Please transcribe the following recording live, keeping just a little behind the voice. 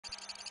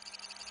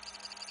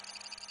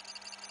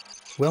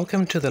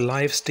Welcome to the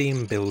live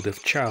steam build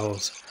of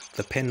Charles,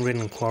 the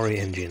Penrhyn Quarry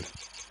engine.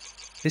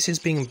 This is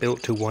being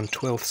built to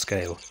 1/12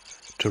 scale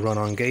to run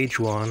on gauge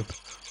 1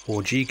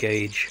 or G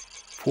gauge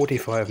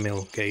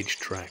 45mm gauge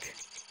track.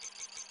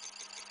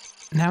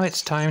 Now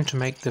it's time to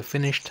make the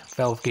finished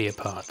valve gear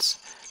parts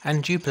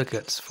and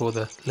duplicates for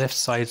the left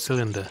side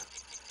cylinder.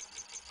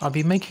 I'll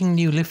be making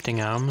new lifting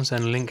arms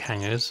and link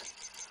hangers,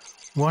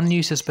 one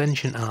new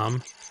suspension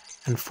arm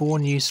and 4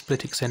 new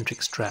split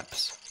eccentric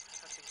straps,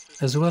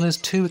 as well as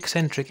 2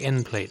 eccentric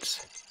end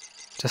plates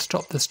to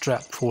stop the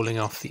strap falling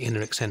off the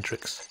inner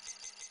eccentrics.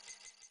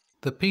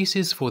 The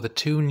pieces for the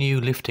 2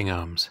 new lifting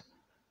arms.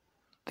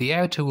 The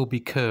outer will be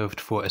curved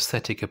for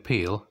aesthetic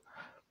appeal,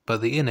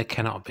 but the inner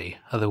cannot be,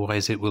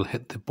 otherwise it will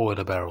hit the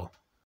boiler barrel.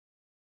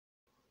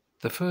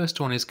 The first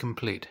one is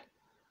complete.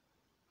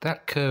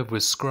 That curve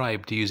was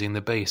scribed using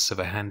the base of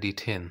a handy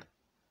tin.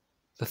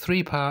 The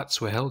 3 parts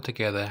were held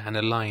together and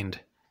aligned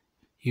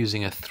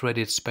using a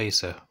threaded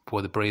spacer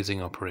for the brazing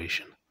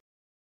operation.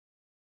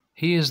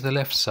 Here's the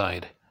left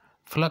side,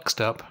 fluxed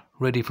up,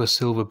 ready for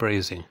silver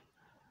brazing.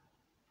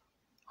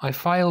 I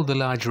filed the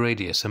large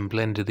radius and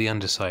blended the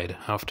underside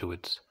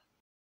afterwards.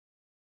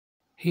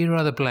 Here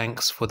are the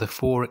blanks for the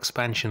 4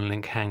 expansion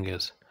link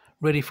hangers,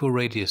 ready for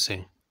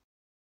radiusing.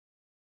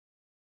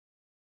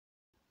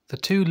 The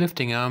 2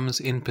 lifting arms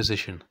in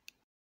position.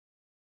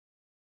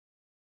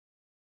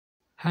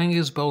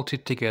 Hangers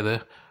bolted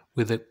together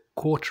with the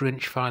 1/4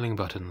 inch filing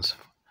buttons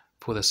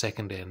for the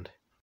second end.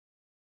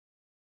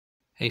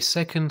 A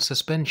second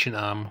suspension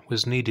arm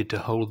was needed to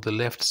hold the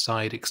left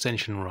side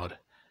extension rod.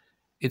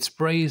 It's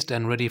brazed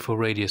and ready for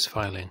radius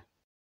filing.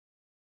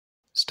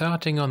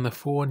 Starting on the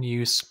 4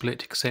 new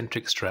split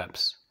eccentric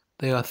straps.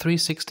 They are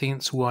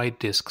 3/16 wide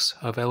discs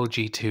of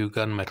LG2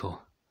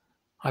 gunmetal.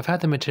 I've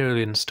had the material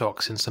in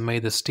stock since I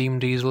made the steam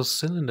diesel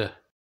cylinder.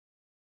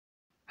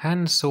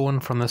 Hand sawn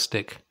from the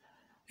stick.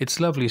 It's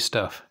lovely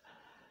stuff.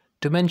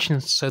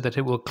 Dimensioned so that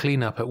it will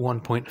clean up at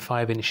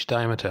 1.5 inch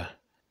diameter.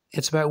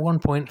 It's about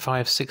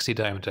 1.560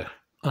 diameter,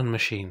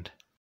 unmachined.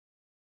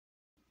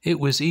 It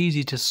was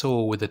easy to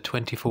saw with a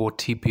 24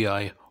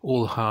 TPI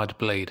all hard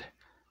blade.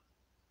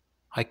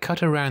 I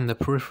cut around the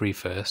periphery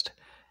first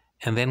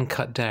and then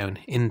cut down,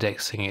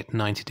 indexing it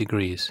 90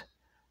 degrees.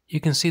 You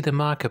can see the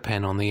marker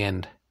pen on the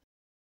end.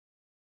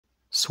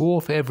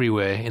 Swarf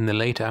everywhere in the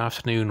late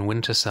afternoon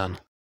winter sun.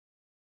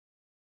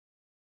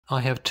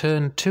 I have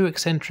turned 2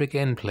 eccentric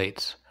end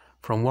plates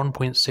from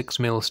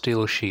 1.6mm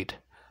steel sheet,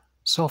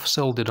 soft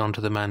soldered onto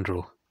the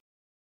mandrel.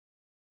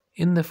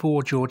 In the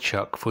forge or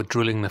chuck for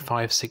drilling the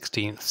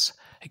 5/16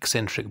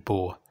 eccentric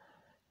bore.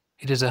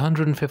 It is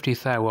 150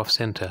 thou off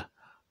centre,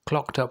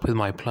 clocked up with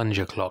my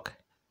plunger clock.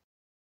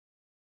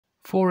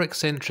 4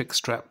 eccentric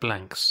strap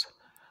blanks,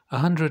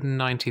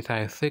 190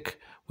 thou thick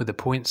with a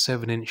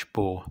 0.7 inch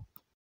bore.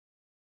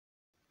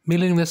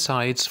 Milling the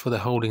sides for the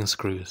holding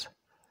screws.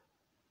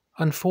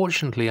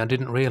 Unfortunately, I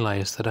didn't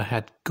realise that I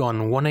had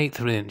gone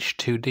 1/8 inch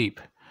too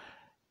deep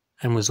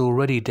and was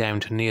already down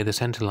to near the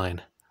centre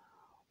line.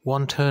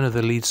 1 turn of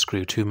the lead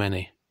screw too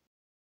many.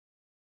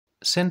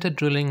 Centre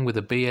drilling with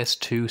a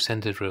BS2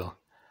 centre drill,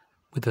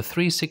 with the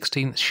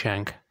 3/16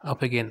 shank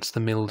up against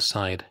the milled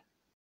side.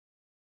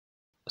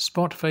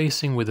 Spot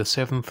facing with a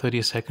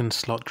 7/32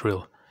 slot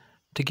drill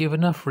to give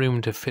enough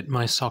room to fit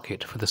my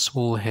socket for the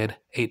small head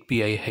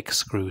 8BA hex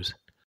screws.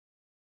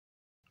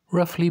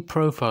 Roughly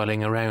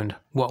profiling around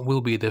what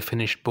will be the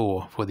finished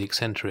bore for the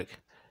eccentric.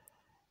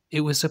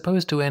 It was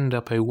supposed to end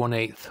up a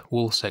 1/8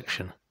 wall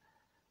section.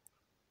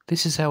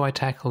 This is how I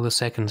tackle the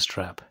second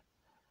strap,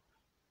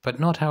 but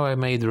not how I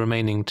made the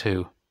remaining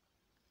 2.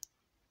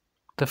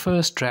 The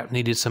first strap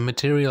needed some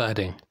material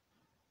adding.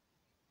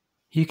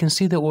 You can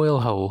see the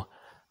oil hole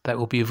that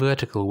will be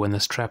vertical when the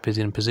strap is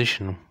in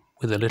position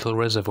with a little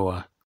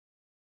reservoir.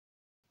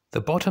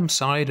 The bottom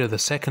side of the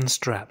second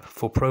strap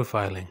for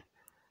profiling.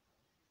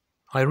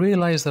 I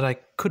realised that I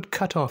could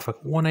cut off a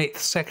 1/8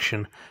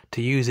 section to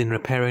use in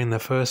repairing the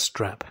first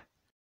strap.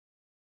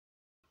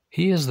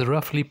 Here's the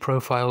roughly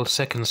profiled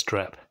second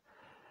strap.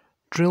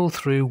 Drill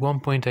through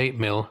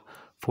 1.8mm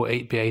for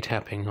 8BA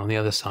tapping on the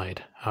other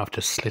side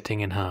after slitting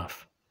in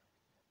half.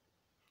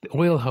 The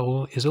oil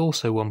hole is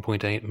also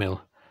 1.8mm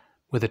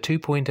with a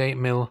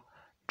 2.8mm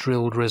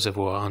drilled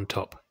reservoir on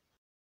top.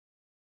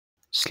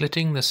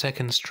 Slitting the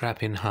second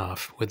strap in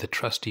half with the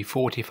trusty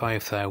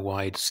 45 thou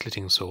wide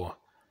slitting saw.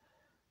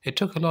 It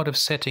took a lot of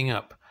setting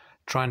up,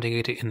 trying to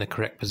get it in the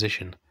correct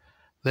position.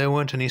 There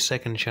weren't any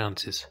second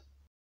chances.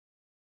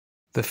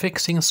 The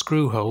fixing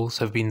screw holes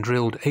have been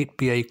drilled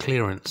 8BA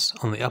clearance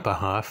on the upper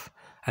half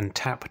and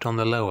tapped on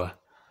the lower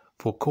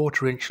for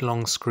 1/4 inch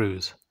long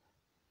screws.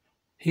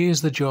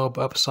 Here's the job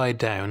upside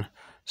down,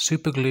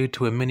 superglued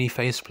to a mini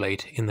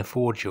faceplate in the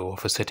forejaw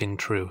for sitting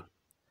true.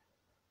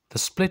 The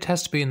split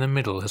has to be in the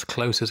middle as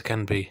close as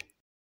can be.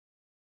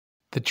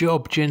 The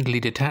job gently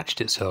detached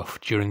itself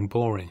during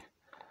boring.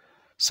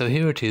 So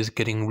here it is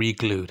getting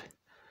re-glued.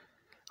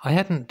 I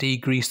hadn't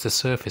degreased the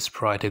surface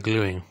prior to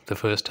gluing the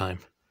first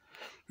time.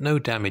 No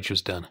damage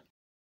was done.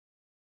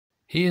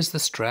 Here's the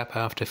strap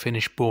after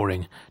finished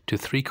boring to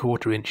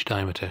 3/4 inch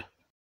diameter.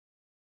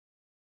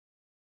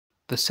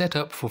 the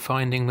setup for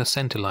finding the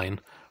centre line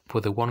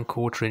for the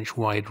 1/4 inch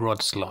wide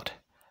rod slot.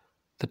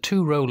 The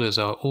two rollers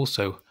are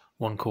also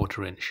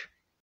 1/4 inch.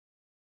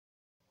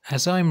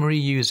 As I'm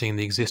reusing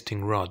the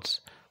existing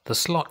rods, the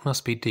slot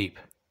must be deep.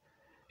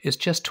 It's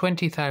just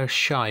 20 thou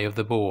shy of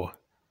the bore.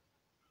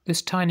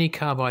 This tiny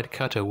carbide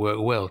cutter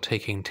worked well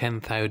taking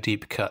 10 thou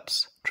deep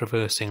cuts,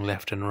 traversing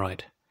left and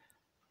right.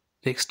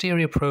 The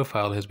exterior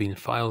profile has been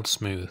filed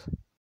smooth.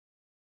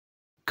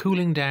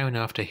 Cooling down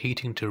after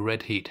heating to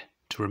red heat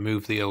to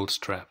remove the old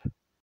strap.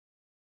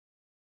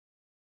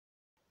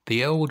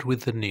 The old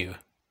with the new.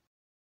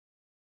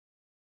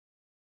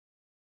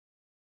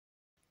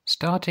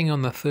 Starting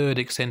on the third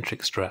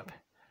eccentric strap,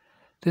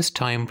 this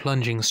time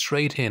plunging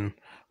straight in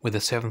with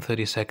a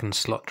 7/32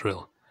 slot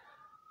drill,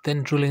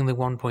 then drilling the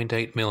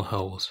 1.8 mm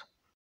holes.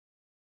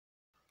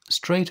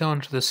 Straight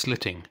onto the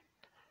slitting.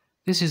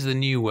 This is the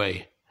new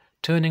way,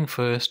 turning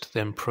first,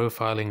 then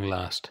profiling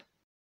last.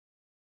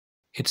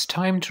 It's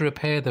time to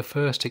repair the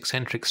first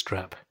eccentric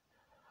strap.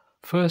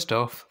 First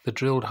off, the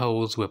drilled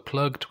holes were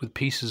plugged with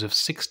pieces of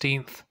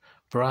 16th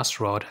brass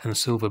rod and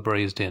silver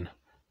brazed in.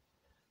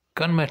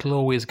 Gunmetal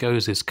always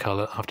goes this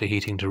colour after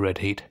heating to red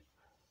heat.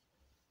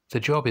 The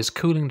job is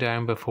cooling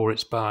down before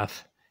its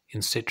bath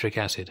in citric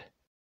acid.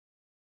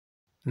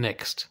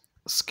 Next,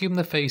 skim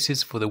the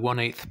faces for the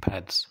 1/8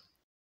 pads.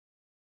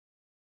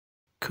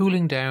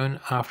 Cooling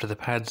down after the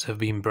pads have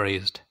been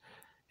brazed.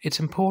 It's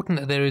important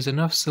that there is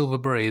enough silver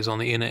braze on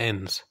the inner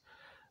ends.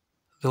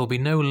 There will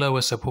be no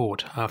lower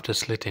support after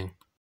slitting.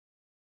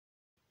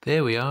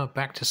 There we are,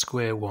 back to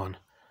square one.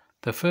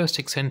 The first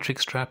eccentric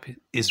strap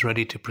is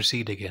ready to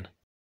proceed again.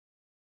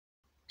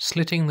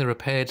 Slitting the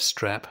repaired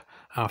strap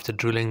after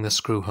drilling the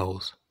screw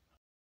holes.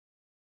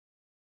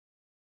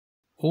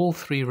 All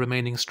three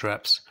remaining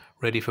straps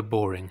ready for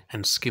boring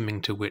and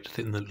skimming to width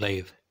in the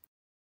lathe.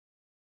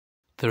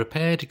 The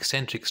repaired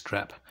eccentric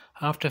strap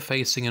after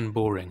facing and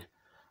boring.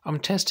 I'm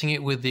testing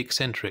it with the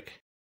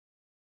eccentric.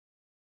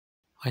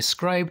 I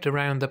scribed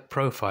around the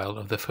profile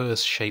of the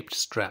first shaped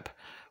strap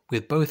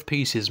with both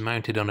pieces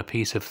mounted on a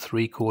piece of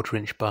 3/4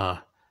 inch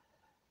bar,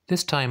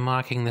 this time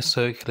marking the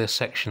circular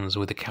sections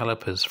with the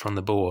calipers from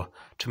the bore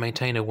to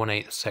maintain a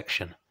 1/8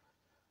 section.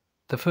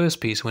 The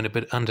first piece went a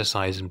bit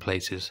undersized in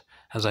places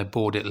as I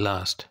bored it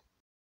last.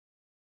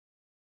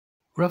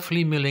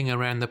 Roughly milling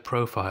around the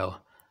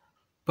profile,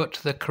 but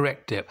to the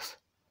correct depth.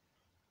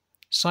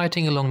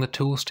 Sighting along the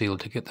tool steel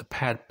to get the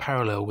pad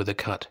parallel with the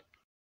cut.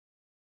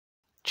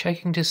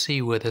 Checking to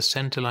see where the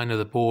centre line of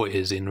the bore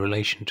is in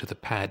relation to the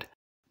pad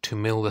to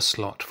mill the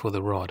slot for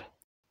the rod.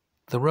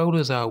 The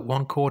rollers are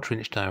 1/4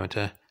 inch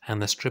diameter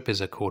and the strip is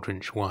 1/4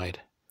 inch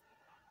wide.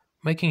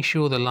 Making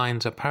sure the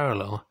lines are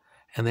parallel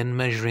and then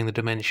measuring the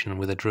dimension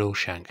with a drill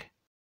shank.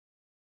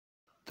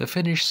 The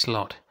finished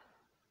slot,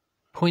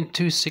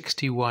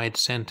 0.260 wide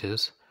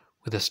centres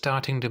with a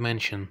starting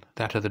dimension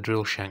that of the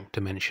drill shank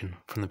dimension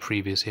from the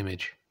previous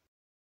image.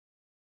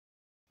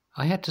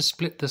 I had to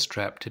split the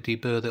strap to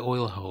deburr the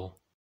oil hole.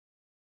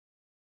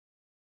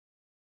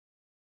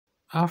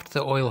 After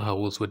the oil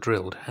holes were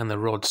drilled and the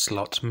rod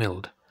slots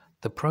milled,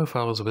 the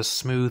profiles were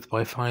smoothed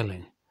by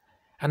filing,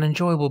 an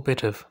enjoyable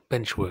bit of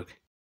bench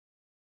work.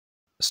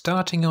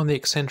 Starting on the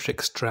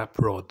eccentric strap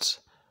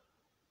rods,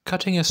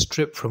 cutting a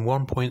strip from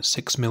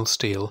 1.6 mm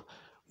steel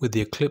with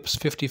the Eclipse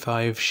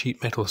 55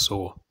 sheet metal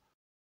saw.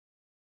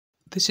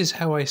 This is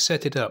how I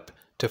set it up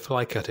to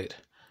fly cut it,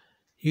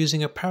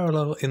 using a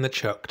parallel in the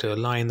chuck to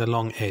align the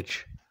long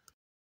edge.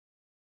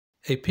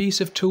 A piece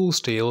of tool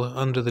steel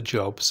under the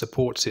job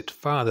supports it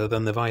farther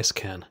than the vise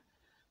can.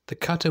 The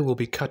cutter will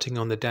be cutting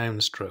on the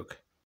downstroke.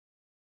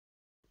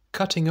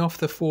 Cutting off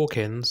the fork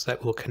ends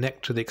that will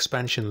connect to the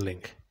expansion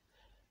link.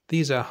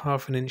 These are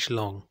 1/2 inch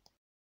long.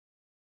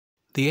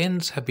 The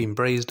ends have been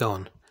brazed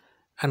on,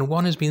 and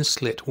one has been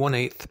slit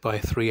 1/8 by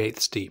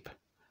 3/8 deep.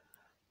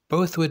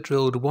 Both were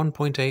drilled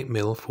 1.8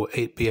 mm for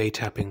 8BA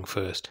tapping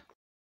first.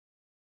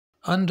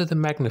 Under the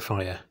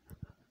magnifier,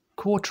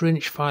 1/4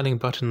 inch filing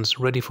buttons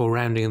ready for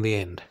rounding the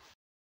end.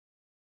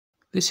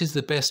 This is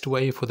the best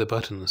way for the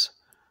buttons,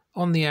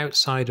 on the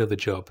outside of the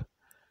job.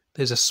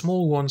 There's a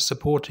small one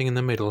supporting in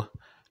the middle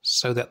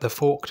so that the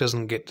fork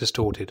doesn't get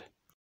distorted.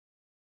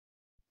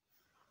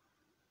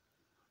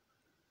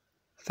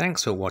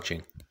 Thanks for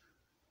watching.